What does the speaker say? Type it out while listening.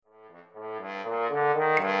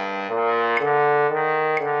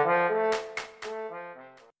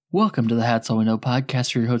Welcome to the Hats All We Know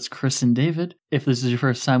podcast for your hosts, Chris and David. If this is your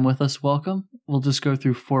first time with us, welcome. We'll just go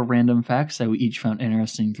through 4 random facts that we each found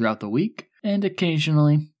interesting throughout the week. And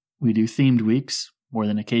occasionally, we do themed weeks, more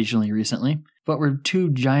than occasionally recently. But we're 2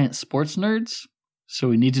 giant sports nerds, so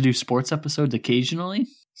we need to do sports episodes occasionally.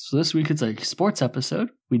 So this week it's a sports episode.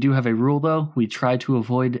 We do have a rule though. We try to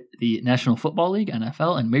avoid the National Football League,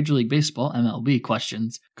 NFL, and Major League Baseball, MLB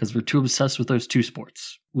questions, because we're too obsessed with those 2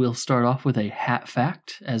 sports. We'll start off with a hat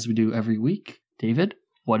fact, as we do every week. David,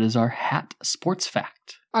 what is our hat sports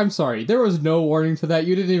fact? I'm sorry, there was no warning to that.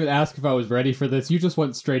 You didn't even ask if I was ready for this. You just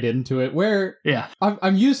went straight into it. Yeah.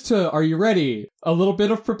 I'm used to, are you ready? A little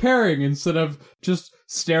bit of preparing instead of just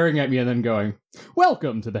staring at me and then going,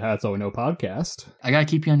 welcome to the Hats All We Know podcast. I gotta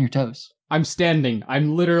keep you on your toes. I'm standing. I'm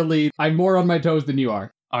more on my toes than you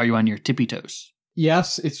are. Are you on your tippy toes?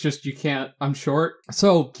 Yes, it's just you can't. I'm short.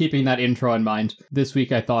 So, keeping that intro in mind, this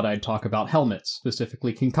week I thought I'd talk about helmets,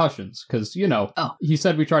 specifically concussions, because, he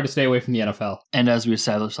said we try to stay away from the NFL. And as we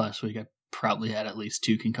established last week, I probably had at least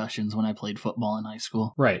 2 concussions when I played football in high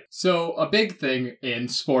school. Right. So, a big thing in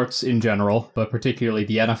sports in general, but particularly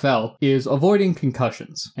the NFL, is avoiding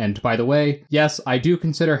concussions. And by the way, yes, I do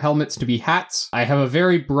consider helmets to be hats. I have a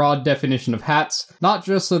very broad definition of hats, not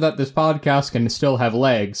just so that this podcast can still have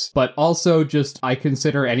legs, but also just I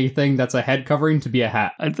consider anything that's a head covering to be a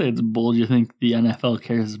hat. I'd say it's bold you think the NFL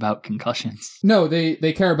cares about concussions. No,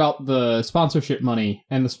 they care about the sponsorship money,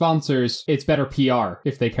 and the sponsors, it's better PR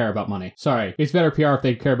if they care about money. Sorry, it's better PR if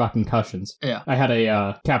they care about concussions. Yeah. I had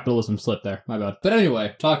a capitalism slip there, my bad. But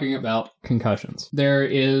anyway, talking about concussions. There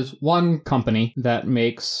is one company that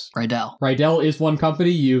makes... Rydell. Rydell is one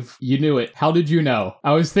company, you knew it. How did you know?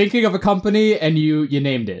 I was thinking of a company and you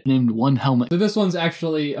named it. Named one helmet. So this one's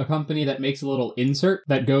actually a company that makes a little insert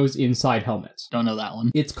that goes inside helmets. Don't know that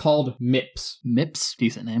one. It's called MIPS. MIPS?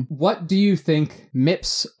 Decent name. What do you think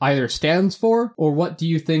MIPS either stands for, or what do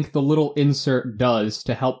you think the little insert does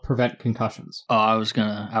to help prevent concussions? Oh,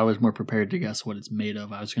 I was more prepared to guess what it's made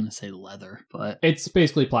of. I was gonna say leather, but... It's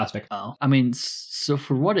basically plastic. Oh. I mean, so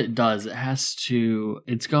for what it does,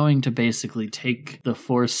 it's going to basically take the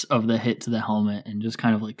force of the hit to the helmet and just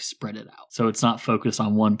kind of like spread it out. So it's not focused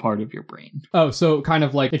on one part of your brain. Oh, so kind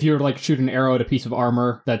of like if you were to like shoot an arrow at a piece of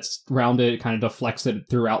armor that's rounded, it kind of deflects it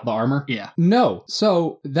throughout the armor? Yeah. No.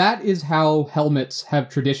 So that is how helmets have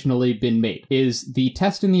traditionally been made, is the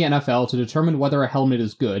test in the NFL to determine whether a helmet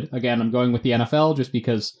is good. Again, I'm going with the NFL just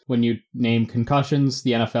because when you name concussions,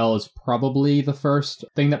 the NFL is probably the first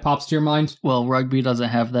thing that pops to your mind. Well, rugby doesn't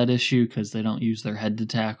have that issue because they don't use their head to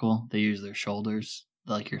tackle. They use their shoulders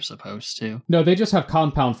like you're supposed to. No, they just have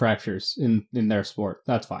compound fractures in their sport.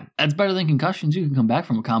 That's fine. That's better than concussions. You can come back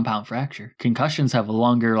from a compound fracture. Concussions have a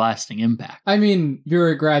longer lasting impact. I mean, you're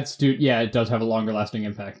a grad student. Yeah, it does have a longer lasting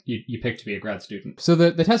impact. You pick to be a grad student. So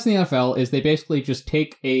the test in the NFL is they basically just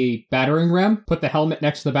take a battering ram, put the helmet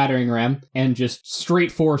next to the battering ram, and just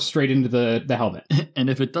straight force straight into the helmet. And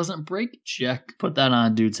if it doesn't break, check. Put that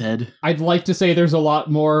on a dude's head. I'd like to say there's a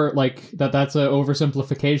lot more like that's an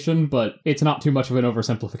oversimplification, but it's not too much of an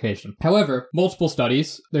oversimplification. However, multiple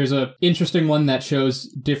studies. There's a interesting one that shows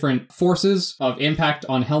different forces of impact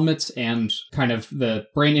on helmets and kind of the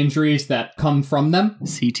brain injuries that come from them.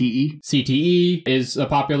 CTE. CTE is a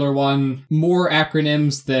popular one. More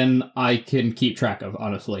acronyms than I can keep track of,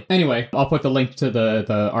 honestly. Anyway, I'll put the link to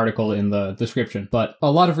the article in the description. But a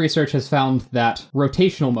lot of research has found that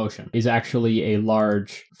rotational motion is actually a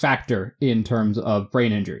large factor in terms of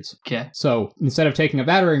brain injuries. Okay. So instead of taking a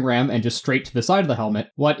battering ram and just straight to the side of the helmet,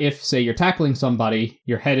 what if, say, you're tackling somebody,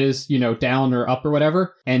 your head is, down or up or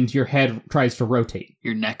whatever, and your head tries to rotate?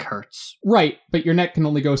 Your neck hurts. Right, but your neck can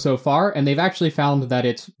only go so far, and they've actually found that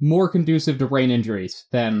it's more conducive to brain injuries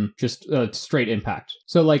than just straight impact.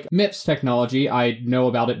 So, like, MIPS technology, I know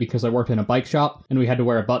about it because I worked in a bike shop, and we had to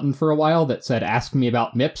wear a button for a while that said, ask me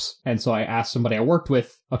about MIPS, and so I asked somebody I worked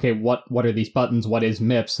with, okay, what are these buttons? What is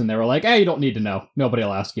MIPS? And they were like, hey, you don't need to know. Nobody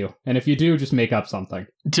will ask you. And if you do, just make up something.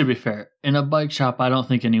 To be fair, in a bike shop, I don't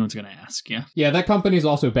think anyone's going to ask you. Yeah, that company's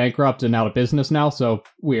also bankrupt and out of business now, so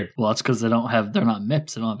weird. Well, that's because they're not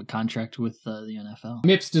MIPS. They don't have a contract with the NFL.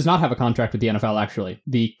 MIPS does not have a contract with the NFL, actually.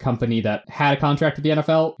 The company that had a contract with the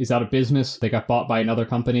NFL is out of business. They got bought by another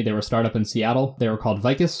company. They were a startup in Seattle. They were called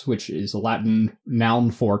Vicus, which is a Latin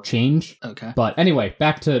noun for change. Okay. But anyway,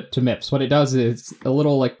 back to MIPS. What it does is a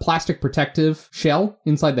little like plastic protective shell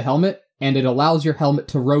inside the helmet. and it allows your helmet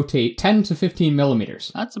to rotate 10 to 15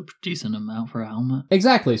 millimeters. That's a decent amount for a helmet.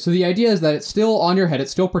 Exactly. So the idea is that it's still on your head,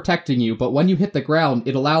 it's still protecting you, but when you hit the ground,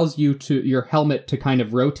 it allows your helmet to kind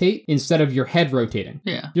of rotate instead of your head rotating.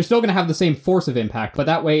 Yeah. You're still going to have the same force of impact, but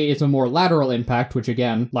that way it's a more lateral impact, which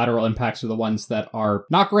again, lateral impacts are the ones that are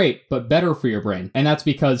not great, but better for your brain. And that's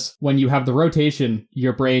because when you have the rotation,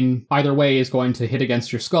 your brain either way is going to hit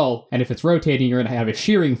against your skull, and if it's rotating, you're going to have a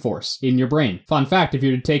shearing force in your brain. Fun fact, if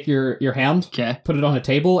you were to take your hand, Okay. put it on a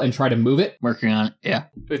table and try to move it, Working on it. Yeah.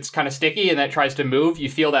 it's kind of sticky and that tries to move, you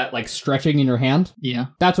feel that like stretching in your hand. Yeah.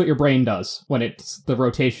 That's what your brain does when it's the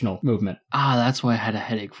rotational movement. Ah, that's why I had a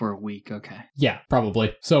headache for a week. Okay. Yeah,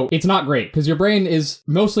 probably. So it's not great because your brain is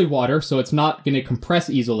mostly water, so it's not going to compress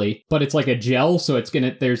easily, but it's like a gel, so there's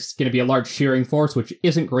going to be a large shearing force, which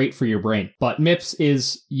isn't great for your brain. But MIPS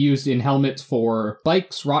is used in helmets for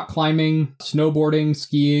bikes, rock climbing, snowboarding,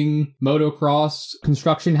 skiing, motocross,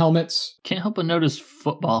 construction helmets. Can't help but notice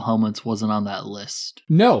football helmets wasn't on that list.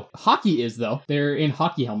 No, hockey is though. They're in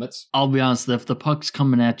hockey helmets. I'll be honest, if the puck's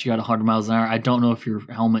coming at you at 100 miles an hour, I don't know if your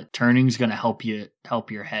helmet turning is going to help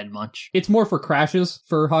your head much. It's more for crashes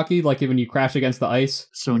for hockey, like when you crash against the ice.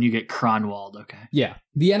 So when you get Cronwalled, okay. Yeah.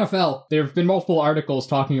 The NFL, there have been multiple articles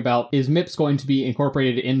talking about, is MIPS going to be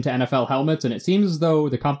incorporated into NFL helmets? And it seems as though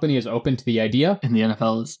the company is open to the idea. And the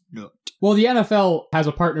NFL is not. Well, the NFL has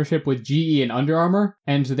a partnership with GE and Under Armour,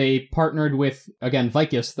 and they partnered with, again,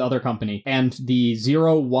 Vicus, the other company, and the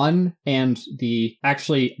 01 and the,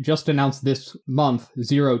 actually, just announced this month,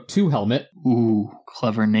 02 helmet. Ooh,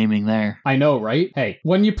 clever naming there. I know, right? Hey,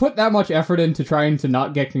 when you put that much effort into trying to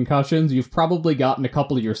not get concussions, you've probably gotten a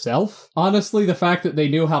couple yourself. Honestly, the fact that they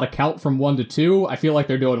knew how to count from 1 to 2, I feel like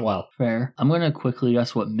they're doing well. Fair. I'm going to quickly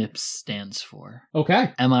guess what MIPS stands for.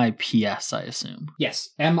 Okay. MIPS, I assume. Yes,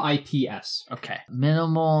 MIPS. Okay.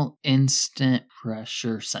 Minimal Instant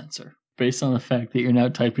Pressure Sensor. Based on the fact that you're now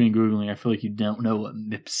typing and Googling, I feel like you don't know what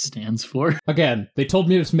MIPS stands for. Again, they told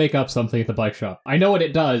me to make up something at the bike shop. I know what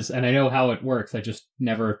it does, and I know how it works. I just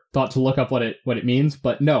never thought to look up what it means,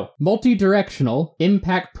 but no. Multi-directional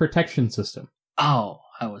Impact Protection System. Oh,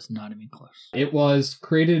 I was not even close. It was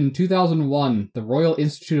created in 2001, the Royal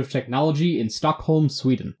Institute of Technology in Stockholm,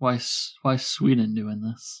 Sweden. Why Sweden doing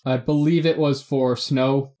this? I believe it was for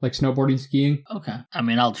snow, like snowboarding, skiing. Okay. I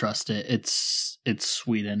mean, I'll trust it. It's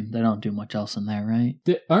Sweden. They don't do much else in there, right?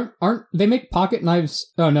 Aren't they make pocket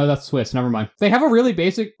knives? Oh no, that's Swiss. Never mind. They have a really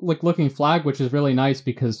basic looking flag, which is really nice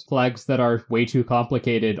because flags that are way too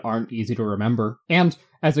complicated aren't easy to remember. And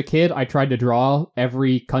as a kid, I tried to draw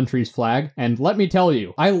every country's flag, and let me tell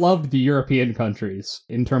you, I loved the European countries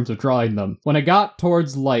in terms of drawing them. When I got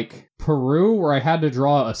towards, like, Peru, where I had to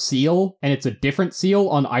draw a seal, and it's a different seal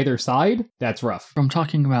on either side, that's rough. From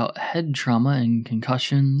talking about head trauma and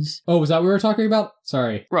concussions. Oh, was that what we were talking about?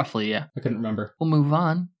 Sorry. Roughly, yeah. I couldn't remember. We'll move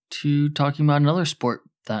on to talking about another sport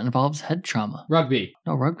that involves head trauma. Rugby.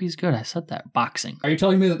 No, rugby's good. I said that. Boxing. Are you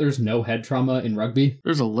telling me that there's no head trauma in rugby?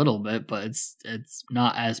 There's a little bit, but it's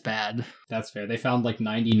not as bad. That's fair. They found like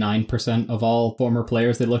 99% of all former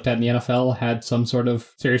players they looked at in the NFL had some sort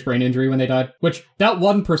of serious brain injury when they died. Which, that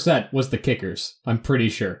 1% was the kickers, I'm pretty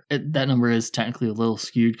sure. That number is technically a little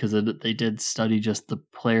skewed because they did study just the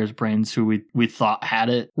players' brains who we thought had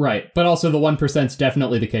it. Right, but also the 1%'s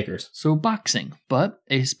definitely the kickers. So boxing, but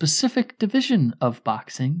a specific division of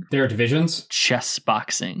boxing. There are divisions? Chess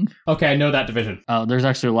boxing. Okay, I know that division. There's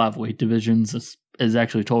actually a lot of weight divisions. This is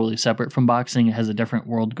actually totally separate from boxing. It has a different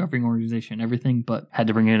world governing organization, everything, but had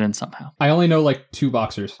to bring it in somehow. I only know like 2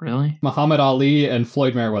 boxers. Really? Muhammad Ali and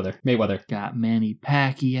Floyd Mayweather. Got Manny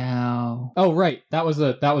Pacquiao. Oh, right. That was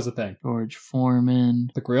a thing. George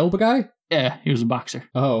Foreman. The grill guy? Yeah, he was a boxer.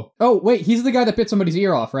 Oh, wait, he's the guy that bit somebody's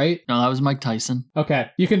ear off, right? No, that was Mike Tyson. Okay,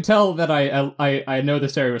 you can tell that I know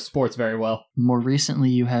this area of sports very well. More recently,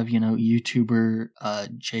 you have, YouTuber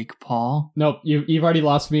Jake Paul. Nope, you've already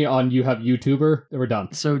lost me on you have YouTuber. We're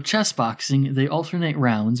done. So chess boxing, they alternate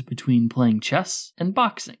rounds between playing chess and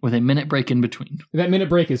boxing, with a minute break in between. That minute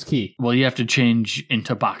break is key. Well, you have to change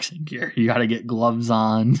into boxing gear. You gotta get gloves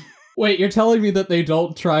on. Wait, you're telling me that they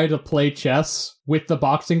don't try to play chess with the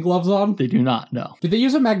boxing gloves on? They do not, no. Did they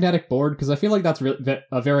use a magnetic board? Because I feel like that's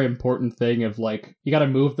a very important thing of, like, you gotta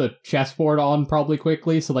move the chessboard on probably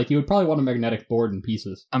quickly, so, like, you would probably want a magnetic board in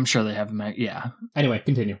pieces. I'm sure they have yeah. Anyway,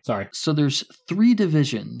 continue. Sorry. So there's 3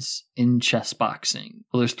 divisions in chess boxing.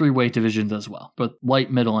 Well, there's 3 weight divisions as well, but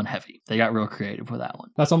light, middle, and heavy. They got real creative with that one.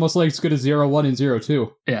 That's almost like as good as 01 and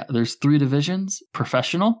 02. Yeah, there's 3 divisions: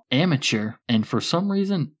 professional, amateur, and for some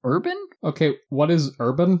reason, urban? Okay, what is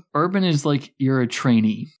urban? Urban is like you're a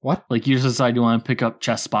trainee. What? Like you decide you want to pick up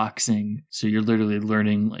chess boxing, so you're literally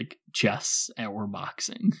learning like chess or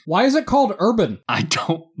boxing. Why is it called urban? I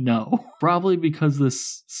don't know. Probably because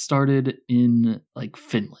this started in like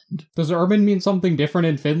Finland. Does urban mean something different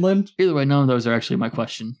in Finland? Either way, none of those are actually my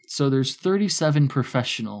question. So there's 37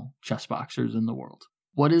 professional chess boxers in the world.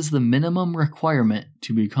 What is the minimum requirement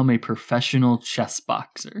to become a professional chess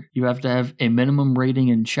boxer? You have to have a minimum rating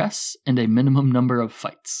in chess and a minimum number of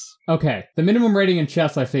fights. Okay, the minimum rating in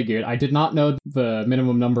chess I figured. I did not know the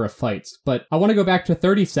minimum number of fights, but I want to go back to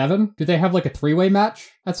 37. Do they have like a three-way match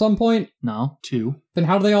at some point? No, 2. Then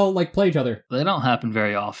how do they all like play each other? They don't happen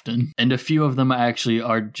very often. And a few of them actually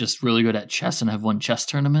are just really good at chess and have won chess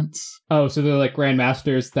tournaments. Oh, so they're like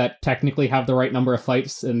grandmasters that technically have the right number of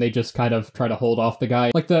fights and they just kind of try to hold off the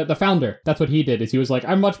guy. Like the founder, that's what he did, is he was like,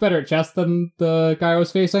 I'm much better at chess than the guy I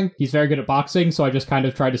was facing. He's very good at boxing, so I just kind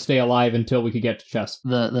of tried to stay alive until we could get to chess.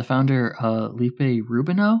 The founder, Lipe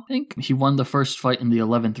Rubino, I think, he won the first fight in the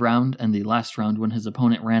 11th round and the last round when his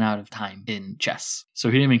opponent ran out of time in chess. So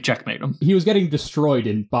he didn't even checkmate him. He was getting destroyed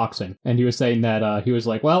in boxing, and he was saying that he was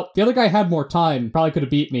like, well, the other guy had more time, probably could have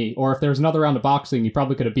beat me, or if there was another round of boxing, he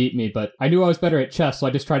probably could have beat me, but I knew I was better at chess, so I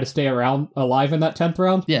just tried to stay alive in that 10th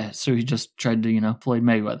round. Yeah, so he just tried to, Floyd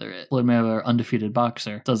Mayweather it. Floyd Mayweather, undefeated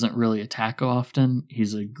boxer, doesn't really attack often.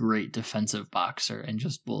 He's a great defensive boxer and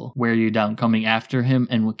just will wear you down coming after him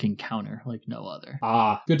and can counter like no other.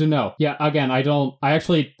 Ah, good to know. Yeah, again,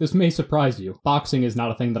 this may surprise you. Boxing is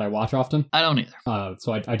not a thing that I watch often. I don't either.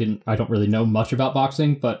 So I don't really know much about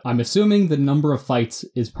boxing, but I'm assuming the number of fights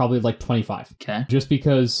is probably like 25. Okay. Just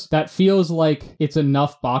because that feels like it's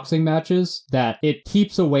enough boxing matches that it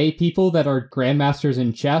keeps away people that are grandmasters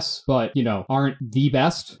in chess, but, aren't the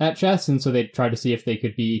best at chess, and so they try to see if they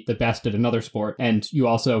could be the best at another sport. And you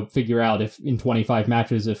also figure out if in 25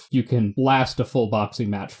 matches, if you can last a full boxing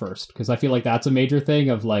match first. Because I feel like that's a major thing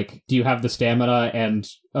of like, do you have the stamina and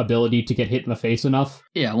ability to get hit in the face enough?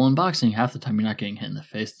 Yeah, well, in boxing, half the time you're not getting hit in the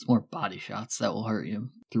face. It's more body shots that will hurt you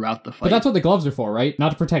throughout the fight. But that's what the gloves are for, right?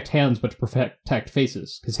 Not to protect hands, but to protect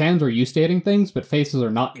faces. Because hands are used to hitting things, but faces are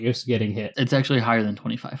not used to getting hit. It's actually higher than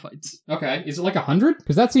 25 fights. Okay. Is it like 100?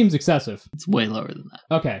 Because that seems excessive. It's way lower than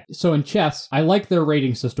that. Okay. So in chess, I like their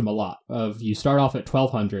rating system a lot. Of you start off at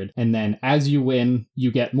 1200, and then as you win,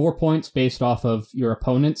 you get more points based off of your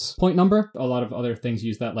opponent's point number. A lot of other things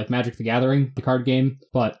use that, like Magic the Gathering, the card game.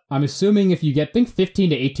 But I'm assuming if you get, I think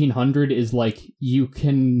 15 to 1800 is like, you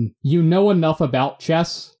know enough about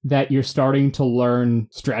chess that you're starting to learn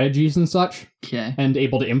strategies and such. Okay. And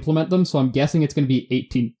able to implement them, so I'm guessing it's going to be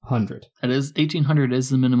 1800. That is, 1800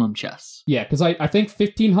 is the minimum chess. Yeah, because I think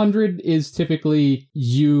 1500 is typically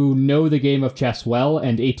you know the game of chess well,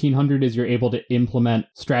 and 1800 is you're able to implement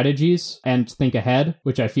strategies and think ahead,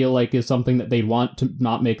 which I feel like is something that they'd want to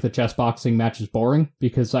not make the chess boxing matches boring,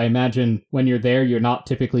 because I imagine when you're there, you're not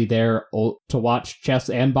typically there to watch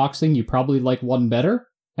chess and boxing. You probably like one better.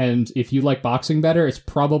 And if you like boxing better, it's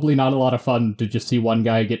probably not a lot of fun to just see one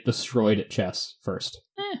guy get destroyed at chess first.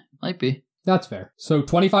 Might be. That's fair. So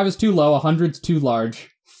 25 is too low, 100's too large,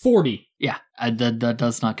 40. Yeah, that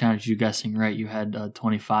does not count as you guessing right. You had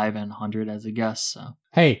 25 and 100 as a guess, so.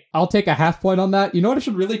 Hey, I'll take a half point on that. You know what? I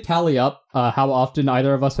should really tally up how often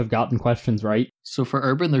either of us have gotten questions right. So for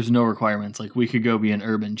urban, there's no requirements. Like, we could go be an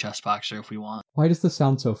urban chess boxer if we want. Why does this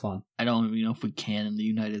sound so fun? I don't even know if we can in the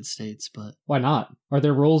United States, but... Why not? Are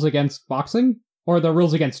there rules against boxing? Or are there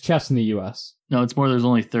rules against chess in the US? No, it's more there's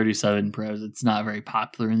only 37 pros. It's not very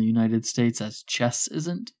popular in the United States, as chess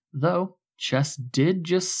isn't. Though, chess did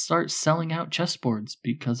just start selling out chessboards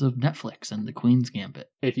because of Netflix and the Queen's Gambit.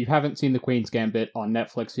 If you haven't seen the Queen's Gambit on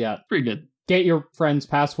Netflix yet, Pretty good. Get your friend's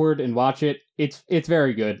password and watch it. It's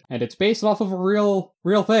very good. And it's based off of a real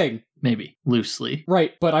thing. Maybe. Loosely.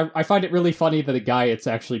 Right, but I find it really funny that a guy it's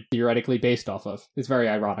actually theoretically based off of. It's very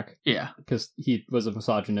ironic. Yeah. Because he was a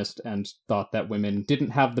misogynist and thought that women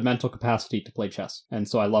didn't have the mental capacity to play chess. And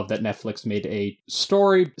so I love that Netflix made a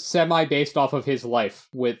story semi-based off of his life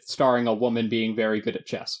with starring a woman being very good at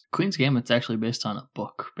chess. Queen's Gambit's actually based on a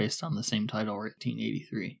book based on the same title,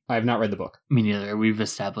 1883. I have not read the book. Me neither. We've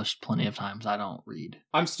established plenty of times I don't read.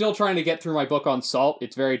 I'm still trying to get through my book on Salt.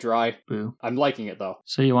 It's very dry. Boo. I'm liking it, though.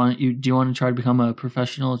 So do you want to try to become a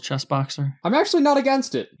professional chess boxer? I'm actually not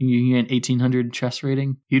against it. You can get an 1800 chess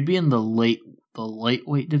rating. You'd be in the late the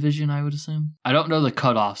lightweight division, I would assume. I don't know the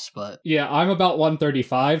cutoffs, but... Yeah, I'm about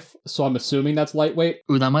 135, so I'm assuming that's lightweight.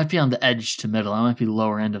 Ooh, that might be on the edge to middle. I might be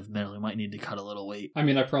lower end of middle. I might need to cut a little weight. I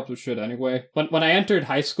mean, I probably should anyway. When I entered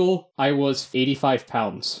high school, I was 85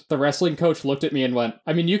 pounds. The wrestling coach looked at me and went,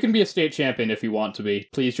 I mean, you can be a state champion if you want to be.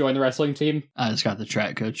 Please join the wrestling team. I just got the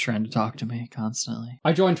track coach trying to talk to me constantly.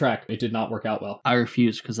 I joined track. It did not work out well. I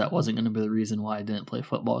refused because that wasn't going to be the reason why I didn't play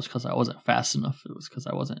football. It's because I wasn't fast enough. It was because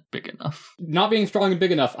I wasn't big enough. Not being strong and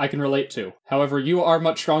big enough, I can relate to. However, you are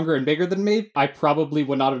much stronger and bigger than me. I probably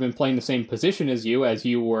would not have been playing the same position as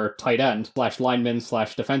you were tight end / lineman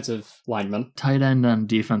 / defensive lineman. Tight end and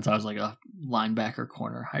defense, I was like a linebacker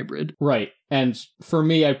corner hybrid. Right. And for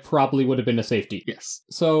me, I probably would have been a safety. Yes.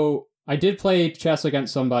 So I did play chess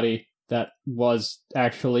against somebody that was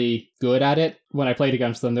actually good at it. When I played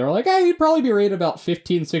against them, they were like, hey, you'd probably be rated about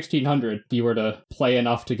 1600 if you were to play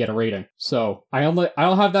enough to get a rating. So I don't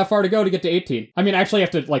have that far to go to get to 18. I mean, I actually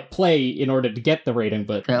have to play in order to get the rating,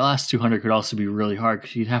 but that last 200 could also be really hard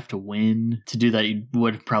because you'd have to win. To do that, you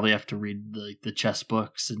would probably have to read the chess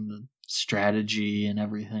books and the strategy and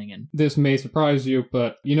everything. And this may surprise you,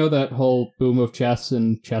 but you know that whole boom of chess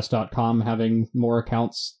and chess.com having more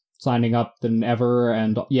accounts signing up than ever,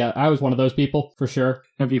 and yeah, I was one of those people, for sure.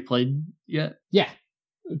 Have you played yet? Yeah.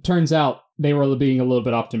 It turns out they were being a little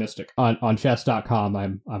bit optimistic. On chess.com,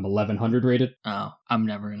 I'm 1100 rated. Oh, I'm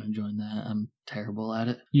never going to join that. I'm terrible at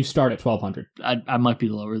it. You start at 1200. I might be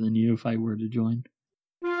lower than you if I were to join.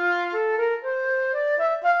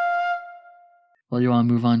 Well, you want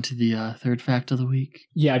to move on to the third fact of the week?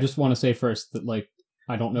 Yeah, I just want to say first that,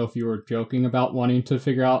 I don't know if you were joking about wanting to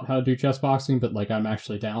figure out how to do chess boxing, but, I'm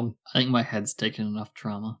actually down. I think my head's taken enough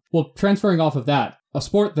trauma. Well, transferring off of that, a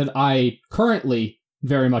sport that I currently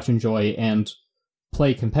very much enjoy and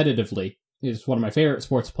play competitively is one of my favorite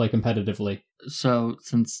sports to play competitively. So,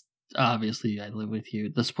 since obviously I live with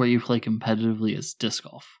you, the sport you play competitively is disc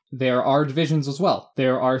golf. There are divisions as well.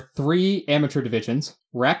 There are 3 amateur divisions,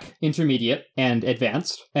 rec, intermediate, and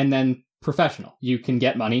advanced, and then professional. You can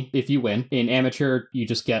get money if you win. In amateur, you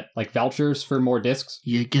just get vouchers for more discs.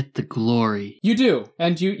 You get the glory. You do,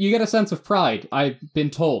 and you get a sense of pride, I've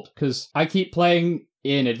been told, because I keep playing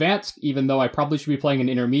in advanced, even though I probably should be playing in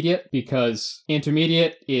intermediate, because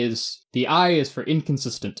intermediate the I is for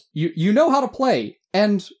inconsistent. You know how to play,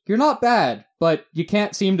 and you're not bad, but you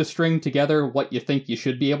can't seem to string together what you think you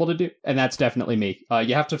should be able to do. And that's definitely me.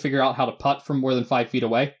 You have to figure out how to putt from more than 5 feet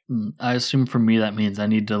away. I assume for me that means I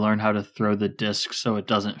need to learn how to throw the disc so it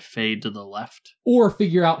doesn't fade to the left. Or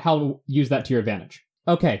figure out how to use that to your advantage.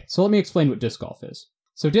 Okay, so let me explain what disc golf is.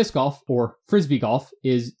 So disc golf, or frisbee golf,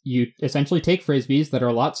 is you essentially take frisbees that are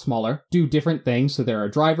a lot smaller, do different things. So there are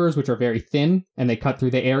drivers, which are very thin, and they cut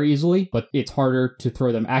through the air easily, but it's harder to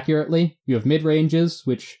throw them accurately. You have mid-ranges,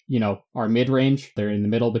 which, are mid-range. They're in the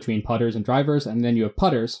middle between putters and drivers. And then you have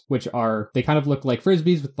putters, which they kind of look like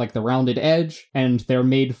frisbees with the rounded edge, and they're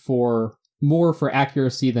made more for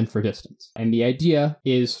accuracy than for distance. And the idea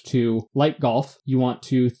is to, like golf, you want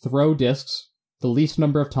to throw discs the least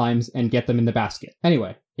number of times and get them in the basket.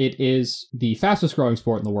 Anyway, it is the fastest growing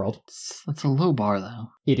sport in the world. That's a low bar, though.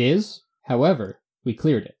 It is. However, we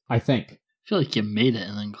cleared it, I think. I feel like you made it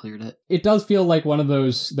and then cleared it. It does feel like one of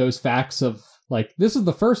those facts of, this is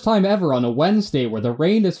the first time ever on a Wednesday where the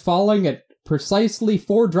rain is falling at precisely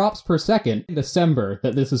 4 drops per second in December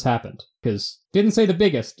that this has happened. Because, didn't say the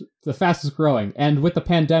biggest, the fastest growing. And with the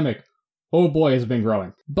pandemic, oh boy, has been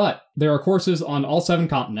growing. But there are courses on all 7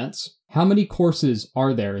 continents. How many courses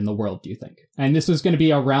are there in the world, do you think? And this is going to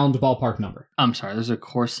be a round ballpark number. I'm sorry, there's a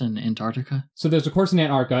course in Antarctica? So there's a course in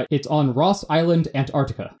Antarctica. It's on Ross Island,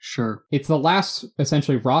 Antarctica. Sure. It's the last,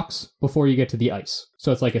 essentially, rocks before you get to the ice.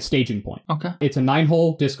 So it's like a staging point. Okay. It's a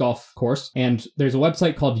 9-hole disc golf course, and there's a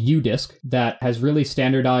website called UDisc that has really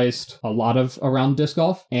standardized a lot of around disc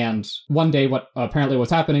golf. And one day, what apparently was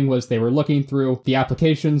happening was they were looking through the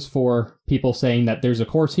applications for people saying that there's a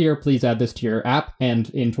course here, please add this to your app. And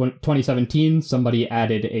in 2017, somebody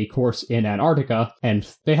added a course in Antarctica, and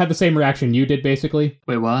they had the same reaction you did, basically.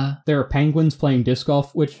 Wait, what? There are penguins playing disc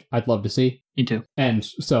golf, which I'd love to see. Me too. And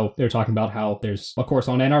so they're talking about how there's a course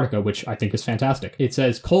on Antarctica, which I think is fantastic. It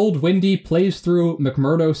says, cold, windy, plays through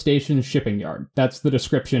McMurdo Station shipping yard. That's the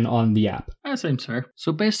description on the app. Same, sir.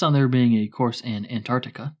 So based on there being a course in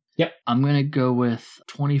Antarctica, Yep. I'm going to go with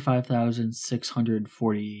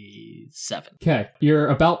 25,647. Okay, you're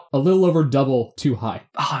about a little over double too high.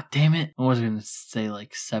 Ah, damn it. I was going to say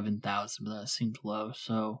like 7,000, but that seemed low.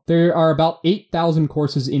 So, There are about 8,000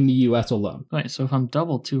 courses in the US alone. wait, so if I'm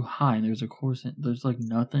double too high and there's a course, there's like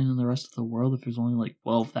nothing in the rest of the world if there's only like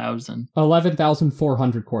 12,000.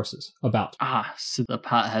 11,400 courses, about. Ah, so the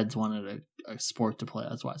potheads wanted a sport to play.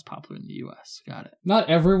 That's why it's popular in the US. Got it. Not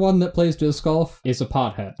everyone that plays disc golf is a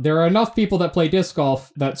pothead. There are enough people that play disc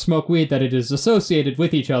golf that smoke weed that it is associated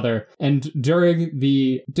with each other, and during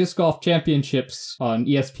the disc golf championships on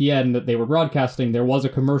ESPN that they were broadcasting, there was a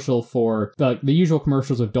commercial for the usual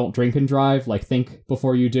commercials of don't drink and drive, like think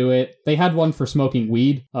before you do it. They had one for smoking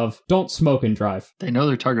weed of don't smoke and drive. They know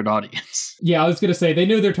their target audience. Yeah, I was gonna say, they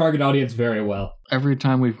knew their target audience very well. Every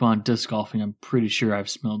time we've gone disc golfing, I'm pretty sure I've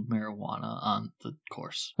smelled marijuana on the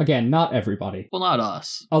course. Again, not everybody. Well, not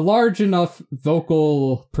us. A large enough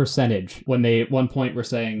vocal percentage when they at one point were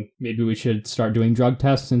saying maybe we should start doing drug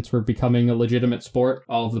tests since we're becoming a legitimate sport.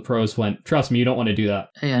 All of the pros went, trust me, you don't want to do that.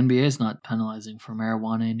 Hey, NBA's not penalizing for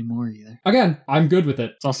marijuana anymore either. Again, I'm good with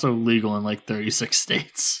it. It's also legal in like 36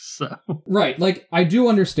 states, so. Right, like, I do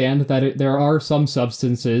understand that there are some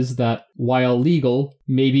substances that, while legal,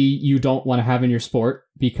 maybe you don't want to have in your sport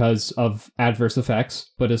because of adverse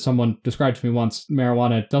effects. But as someone described to me once,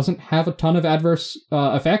 marijuana doesn't have a ton of adverse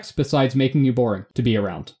effects besides making you boring to be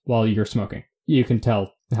around while you're smoking. You can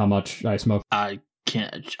tell how much I smoke. I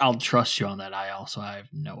can't. I'll trust you on that. I have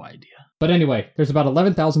no idea. But anyway, there's about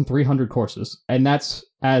 11,300 courses, and that's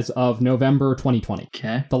as of November 2020.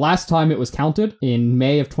 Okay. The last time it was counted, in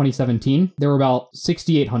May of 2017, there were about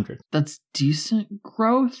 6,800. That's decent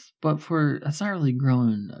growth, but that's not really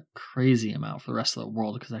growing a crazy amount for the rest of the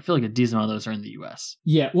world, because I feel like a decent amount of those are in the US.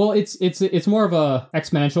 Yeah, well, it's more of a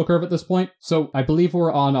exponential curve at this point. So I believe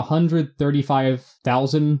we're on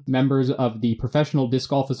 135,000 members of the Professional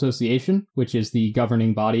Disc Golf Association, which is the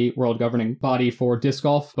world governing body for disc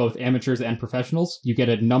golf, both amateurs and professionals. You get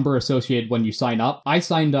a number associated when you sign up. I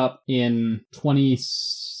signed up in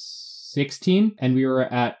 2016, and we were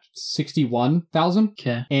at 61,000.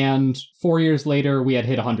 Okay. And 4 years later, we had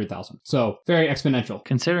hit 100,000. So very exponential.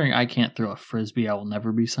 Considering I can't throw a frisbee, I will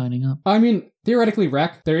never be signing up. I mean, theoretically,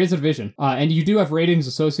 rec, there is a division. And you do have ratings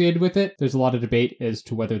associated with it. There's a lot of debate as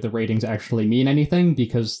to whether the ratings actually mean anything,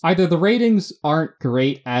 because either the ratings aren't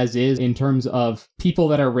great as is in terms of people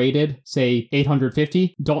that are rated, say,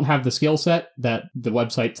 850, don't have the skill set that the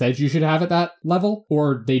website says you should have at that level,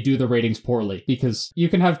 or they do the ratings poorly. Because you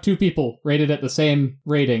can have two people rated at the same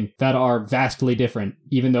rating that are vastly different,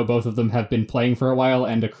 even though both of them have been playing for a while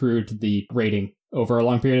and accrued the rating over a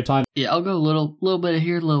long period of time. Yeah, I'll go a little bit of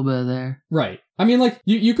here, a little bit of there. Right. I mean, like,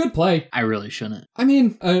 you could play. I really shouldn't. I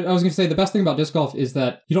mean, I was going to say, the best thing about disc golf is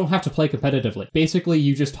that you don't have to play competitively. Basically,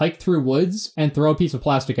 you just hike through woods and throw a piece of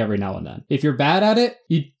plastic every now and then. If you're bad at it,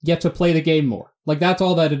 you get to play the game more. Like, that's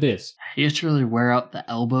all that it is. You have to really wear out the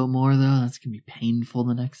elbow more, though. That's going to be painful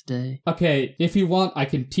the next day. Okay, if you want, I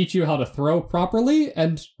can teach you how to throw properly,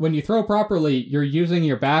 and when you throw properly, you're using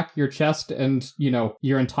your back, your chest, and,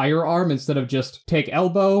 your entire arm instead of just take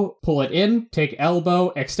elbow, pull it in, take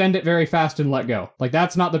elbow, extend it very fast, and let go. Like,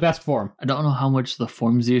 that's not the best form. I don't know how much the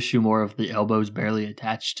form's the issue, more of the elbow's barely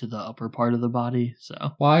attached to the upper part of the body,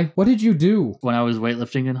 so. Why? What did you do? When I was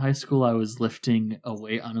weightlifting in high school, I was lifting a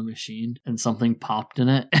weight on a machine, and something popped in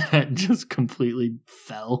it, and it just completely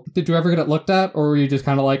fell. Did you ever get it looked at, or were you just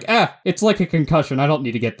kind of like, it's like a concussion, I don't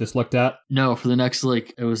need to get this looked at? No, for the next,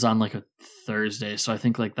 it was on a Thursday, so I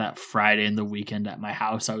think that Friday and the weekend at my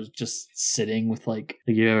house, I was just sitting with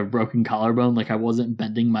you have a broken collarbone, I wasn't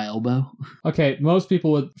bending my elbow. Okay, most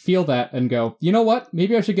people would feel that and go, you know what,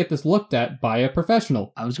 maybe I should get this looked at by a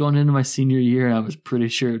professional. I was going into my senior year, and I was pretty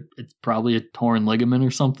sure it's probably a torn ligament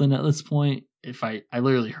or something at this point. If I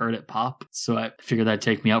literally heard it pop, so I figured that'd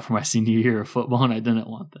take me out for my senior year of football, and I didn't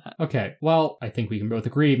want that. Okay, well, I think we can both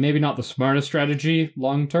agree, maybe not the smartest strategy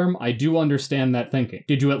long term. I do understand that thinking.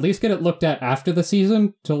 Did you at least get it looked at after the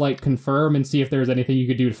season to confirm and see if there's anything you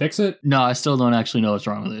could do to fix it? No, I still don't actually know what's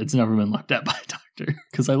wrong with it. It's never been looked at by a doctor.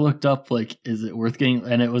 Because I looked up, is it worth getting?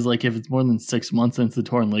 And it was if it's more than 6 months since the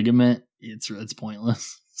torn ligament, it's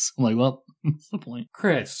pointless. So I'm well, what's the point?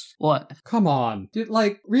 Chris. What? Come on.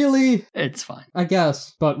 Really? It's fine. I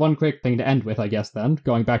guess. But one quick thing to end with, I guess, then,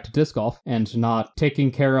 going back to disc golf and not taking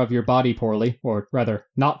care of your body poorly, or rather,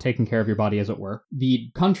 not taking care of your body, as it were. The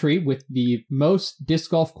country with the most disc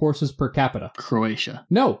golf courses per capita. Croatia.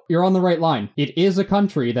 No, you're on the right line. It is a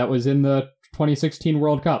country that was in the 2016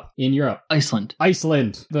 World Cup in Europe? Iceland.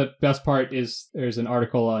 Iceland. The best part is there's an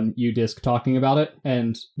article on UDisc talking about it,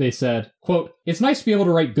 and they said, quote, "It's nice to be able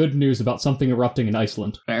to write good news about something erupting in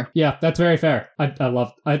Iceland." Fair. Yeah, that's very fair.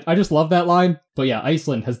 I just love that line. But yeah,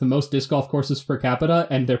 Iceland has the most disc golf courses per capita,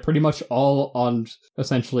 and they're pretty much all on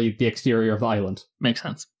essentially the exterior of the island. Makes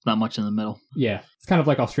sense. Not much in the middle. Yeah, it's kind of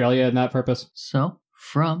like Australia in that purpose. So,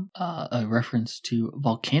 from a reference to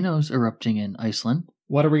volcanoes erupting in Iceland.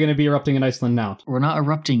 What are we going to be erupting in Iceland now? We're not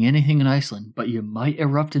erupting anything in Iceland, but you might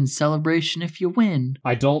erupt in celebration if you win.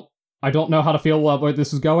 I don't know how to feel about where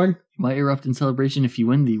this is going. You might erupt in celebration if you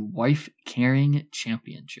win the Wife Carrying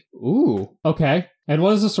Championship. Ooh, okay. And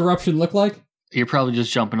what does this eruption look like? You're probably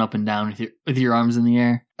just jumping up and down with your arms in the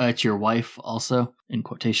air. It's your wife also, in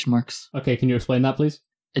quotation marks. Okay, can you explain that, please?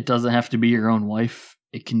 It doesn't have to be your own wife.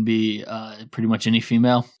 It can be pretty much any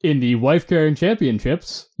female. In the Wife Carrying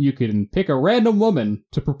Championships, you can pick a random woman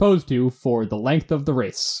to propose to for the length of the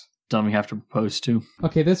race. Don't you have to propose to.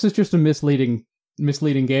 Okay, this is just a misleading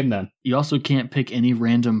game then. You also can't pick any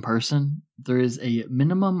random person. There is a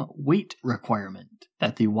minimum weight requirement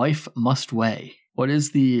that the wife must weigh. What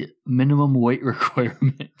is the minimum weight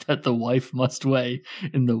requirement that the wife must weigh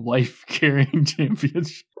in the Wife Carrying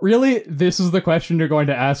Championship? Really? This is the question you're going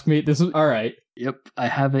to ask me? This is... Alright. Yep, I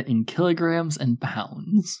have it in kilograms and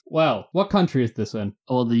pounds. Well, what country is this in?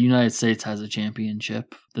 Well, the United States has a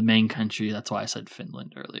championship. The main country, that's why I said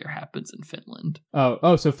Finland earlier, happens in Finland.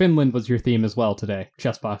 Oh, so Finland was your theme as well today.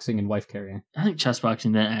 Chess boxing and wife carrying. I think chess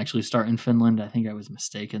boxing didn't actually start in Finland. I think I was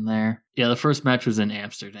mistaken there. Yeah, the first match was in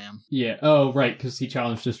Amsterdam. Yeah, oh, right, because he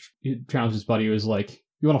challenged his buddy who was like,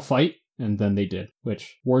 "You want to fight?" And then they did,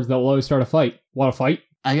 which words that will always start a fight. Want to fight?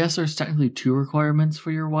 I guess there's technically two requirements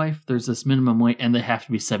for your wife. There's this minimum weight, and they have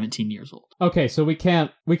to be 17 years old. Okay, so we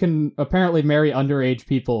can apparently marry underage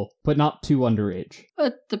people, but not too underage.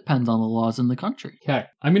 It depends on the laws in the country. Okay,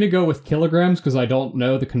 I'm going to go with kilograms because I don't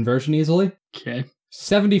know the conversion easily. Okay.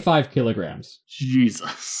 75 kilograms.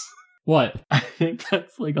 Jesus. What? I think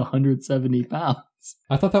that's like 170 pounds.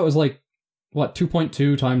 I thought that was like,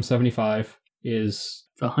 2.2 times 75 is...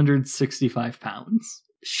 It's 165 pounds.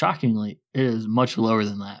 Shockingly, it is much lower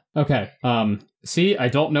than that. Okay. See, I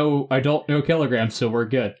don't know kilograms, so we're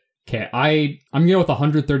good. Okay, I'm going to go with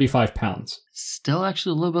 135 pounds. Still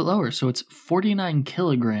actually a little bit lower, so it's 49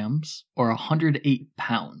 kilograms or 108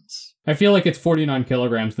 pounds. I feel like it's 49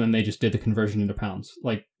 kilograms, and then they just did the conversion into pounds.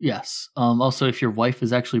 Like, yes. Also, if your wife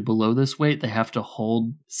is actually below this weight, they have to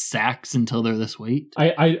hold sacks until they're this weight.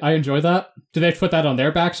 I enjoy that. Do they put that on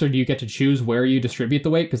their backs, or do you get to choose where you distribute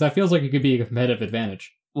the weight? Because that feels like it could be a competitive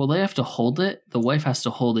advantage. Well, they have to hold it. The wife has to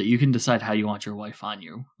hold it. You can decide how you want your wife on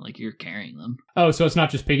you. Like, you're carrying them. Oh, so it's not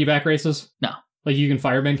just piggyback races? No. Like you can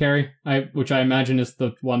fireman carry, which I imagine is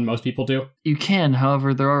the one most people do. You can,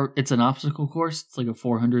 however, it's an obstacle course. It's like a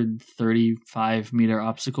 435 meter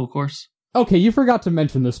obstacle course. Okay, you forgot to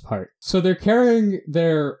mention this part. So they're carrying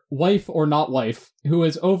their wife or not wife, who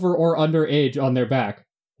is over or underage on their back,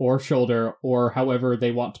 or shoulder, or however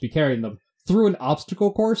they want to be carrying them, through an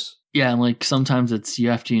obstacle course? Yeah, and like sometimes you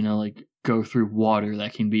have to, go through water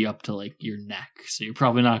that can be up to like your neck. So you're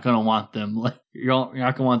probably not going to want them, you're not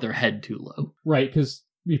going to want their head too low. Right, because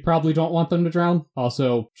you probably don't want them to drown.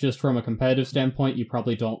 Also, just from a competitive standpoint, you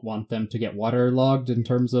probably don't want them to get waterlogged in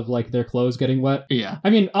terms of their clothes getting wet. Yeah.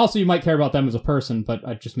 I mean, also you might care about them as a person, but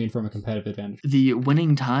I just mean from a competitive advantage. The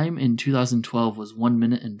winning time in 2012 was 1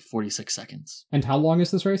 minute and 46 seconds. And how long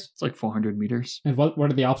is this race? It's like 400 meters. And what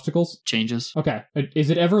are the obstacles? Changes. Okay.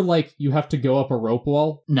 Is it ever you have to go up a rope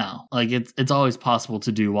wall? No. It's always possible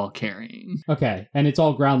to do while carrying. Okay. And it's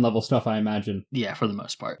all ground level stuff, I imagine. Yeah, for the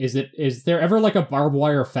most part. Is there ever a barbed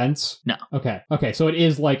wire fence? No. Okay, so it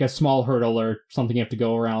is a small hurdle or something you have to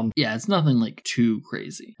go around. Yeah, it's nothing too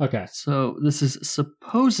crazy. Okay. So this is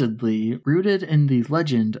supposedly rooted in the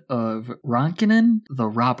legend of Ronkinen the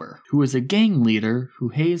Robber, who was a gang leader who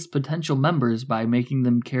hazed potential members by making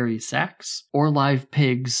them carry sacks or live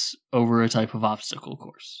pigs over a type of obstacle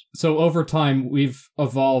course. So over time, we've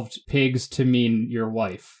evolved pigs to mean your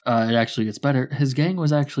wife. It actually gets better. His gang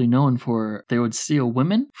was actually known for, they would steal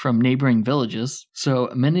women from neighboring villages. So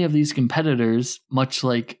many of these competitors, much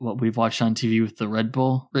like what we've watched on TV with the Red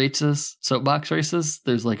Bull races, soapbox races,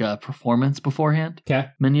 there's a performance beforehand. Okay.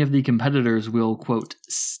 Many of the competitors will, quote,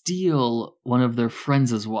 steal one of their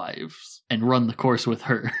friends' wives and run the course with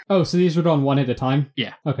her. Oh, so these are done one at a time?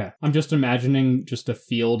 Yeah. Okay. I'm just imagining just a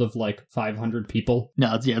field of 500 people.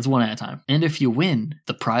 No, it's one at a time. And if you win,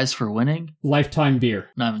 the prize for winning... Lifetime beer.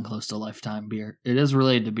 Not even close to lifetime beer. It is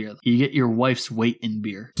related to beer. You get your wife's weight in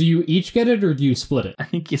beer. Do you each get it or do you split it. I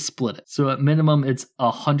think you split it. So at minimum, it's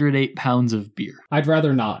 108 pounds of beer. I'd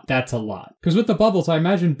rather not. That's a lot. Because with the bubbles, I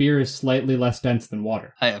imagine beer is slightly less dense than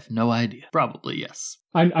water. I have no idea. Probably yes.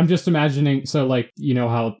 I'm just imagining, so like, you know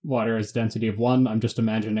how water is density of 1? I'm just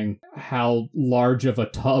imagining how large of a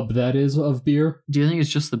tub that is of beer. Do you think it's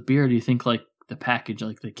just the beer? Or do you think like the package,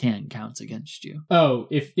 like the can, counts against you? Oh,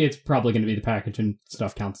 if it's probably going to be the package and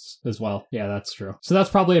stuff counts as well. Yeah, that's true. So that's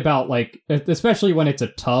probably about like, especially when it's a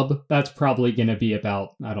tub, that's probably going to be about,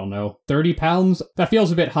 I don't know, 30 pounds? That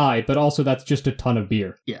feels a bit high, but also that's just a ton of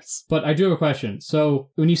beer. Yes. But I do have a question. So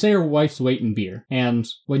when you say your wife's weight in beer, and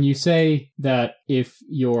when you say that if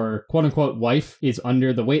your quote-unquote wife is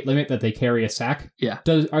under the weight limit that they carry a sack, Yeah.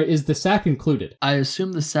 is the sack included? I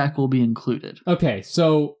assume the sack will be included. Okay,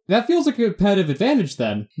 so that feels like a competitive advantage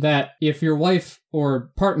then, that if your wife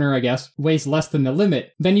or partner, I guess, weighs less than the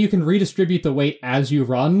limit, then you can redistribute the weight as you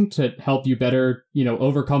run to help you better,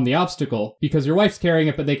 overcome the obstacle, because your wife's carrying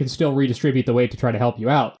it, but they can still redistribute the weight to try to help you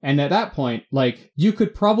out. And at that point, like, you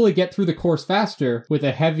could probably get through the course faster with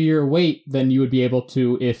a heavier weight than you would be able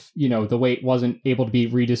to if, the weight wasn't able to be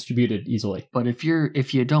redistributed easily. But if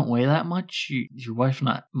you don't weigh that much, your wife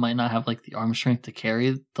might not have like the arm strength to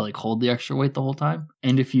carry, to like hold the extra weight the whole time.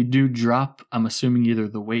 And if you do drop, I'm assuming either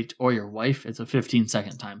the weight or your wife, it's a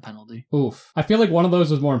 15-second time penalty. Oof. I feel like one of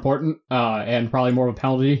those is more important, and probably more of a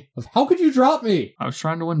penalty of how could you drop me? I was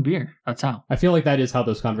trying to win beer. That's how. I feel like that is how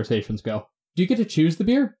those conversations go. Do you get to choose the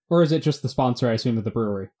beer? Or is it just the sponsor, I assume, of the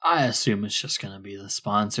brewery? I assume it's just going to be the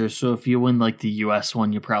sponsor. So if you win like the US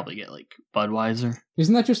one, you probably get like Budweiser.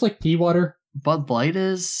 Isn't that just like pea water? Bud Light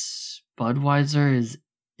is. Budweiser is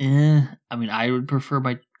I mean, I would prefer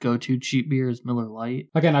my go-to cheap beer is Miller Lite.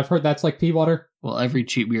 Again, I've heard that's like pea water. Well, every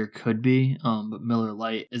cheap beer could be, but Miller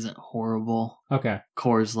Lite isn't horrible. Okay.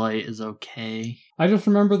 Coors Light is okay. I just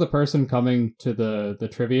remember the person coming to the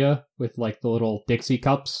trivia with like the little Dixie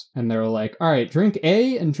cups, and they were like, all right, drink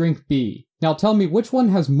A and drink B. Now tell me which one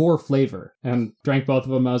has more flavor. And drank both of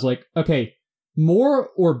them. I was like, okay, more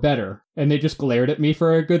or better? And they just glared at me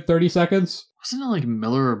for a good 30 seconds. Wasn't it like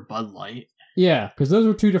Miller or Bud Light? Yeah, because those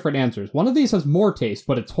were two different answers. One of these has more taste,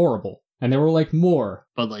 but it's horrible. And they were like, more.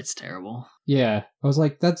 Bud Light's terrible. Yeah, I was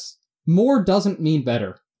like, that's... More doesn't mean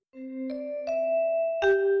better.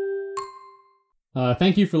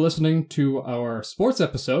 Thank you for listening to our sports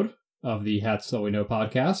episode of the Hats So We Know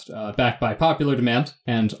podcast, back by popular demand.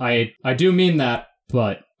 And I do mean that,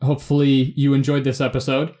 but hopefully you enjoyed this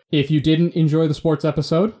episode. If you didn't enjoy the sports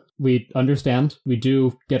episode, we understand. We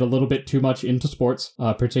do get a little bit too much into sports,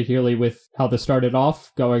 particularly with how this started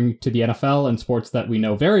off, going to the NFL and sports that we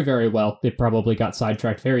know very, very well. They probably got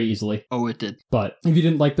sidetracked very easily. Oh, it did. But if you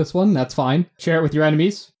didn't like this one, that's fine. Share it with your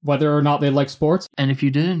enemies, whether or not they like sports. And if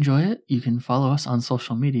you did enjoy it, you can follow us on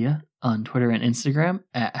social media, on Twitter and Instagram,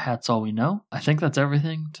 at Hats All We Know. I think that's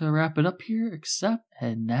everything to wrap it up here, except,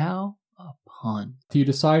 and now, a pun. If you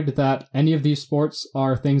decide that any of these sports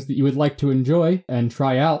are things that you would like to enjoy and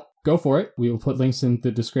try out, go for it. We will put links in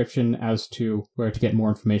the description as to where to get more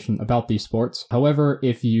information about these sports. However,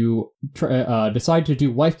 if you decide to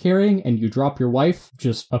do wife carrying and you drop your wife,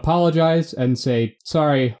 just apologize and say,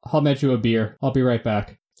 sorry, I'll met you a beer. I'll be right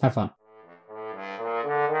back. Have fun.